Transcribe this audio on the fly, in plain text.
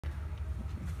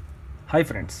Hi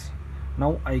friends,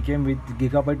 now I came with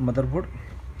Gigabyte motherboard.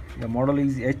 The model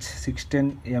is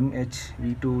H610M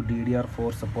V2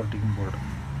 DDR4 supporting board,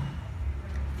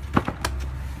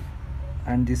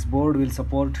 and this board will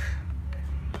support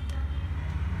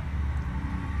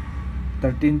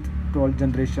 13th 12th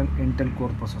generation Intel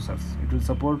core processors. It will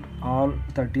support all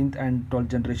 13th and 12th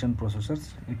generation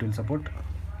processors. It will support.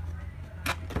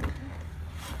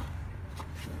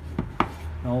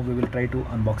 Now we will try to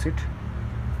unbox it.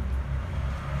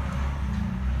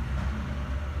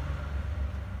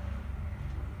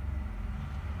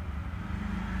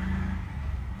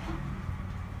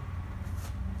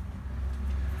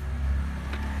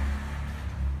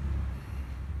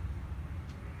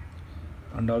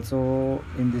 And also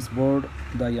in this board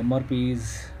the MRP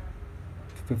is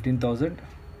 15,000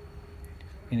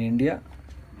 in India,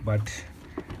 but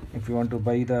if you want to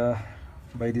buy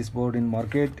this board in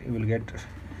market, you will get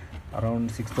around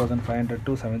 6,500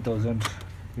 to 7,000.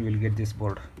 You will get this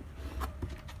board.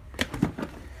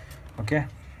 Okay,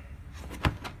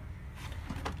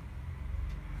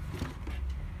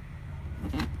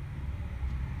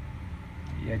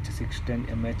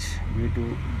 H610M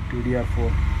V2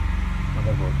 DDR4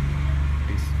 motherboard.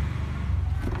 This.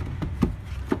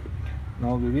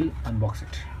 Now we will unbox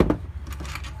it.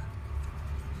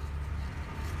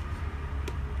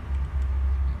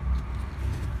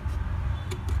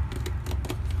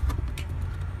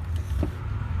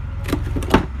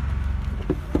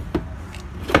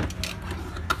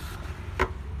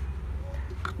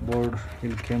 Board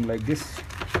will came like this.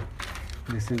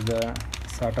 This is the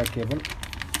SATA cable,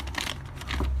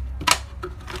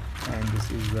 and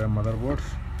this is the motherboard.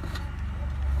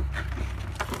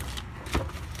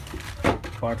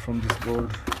 Apart from this board,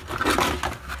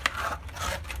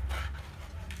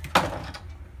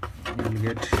 you will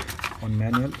get one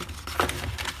manual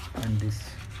and this.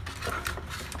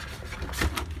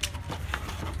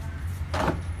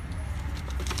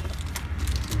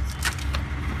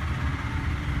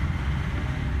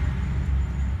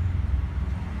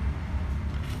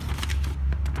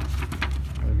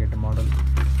 You will get a model.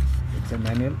 It's a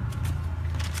manual.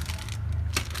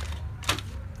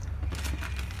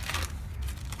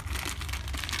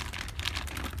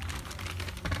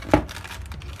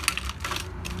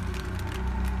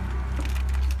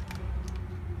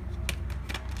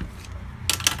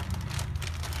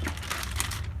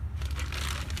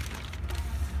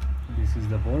 This is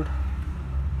the board.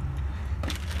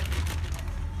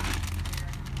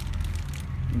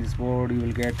 In this board you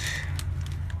will get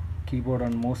keyboard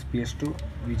and mouse PS2,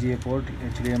 VGA port,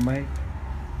 HDMI,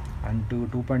 and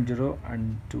 2.0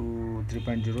 and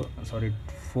 3.0. Sorry,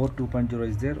 4 2.0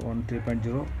 is there, 1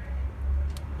 3.0.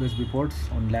 USB ports,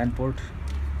 on LAN port,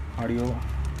 audio,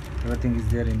 everything is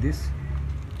there in this.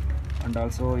 And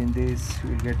also in this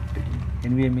you will get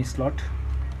NVMe slot.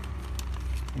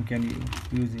 You can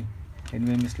use the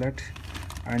NVMe slot,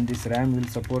 and this RAM will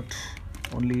support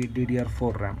only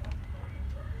DDR4 RAM.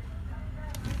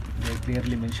 They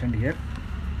clearly mentioned here.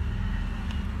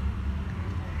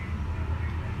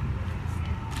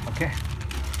 Okay,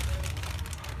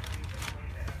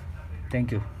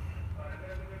 thank you.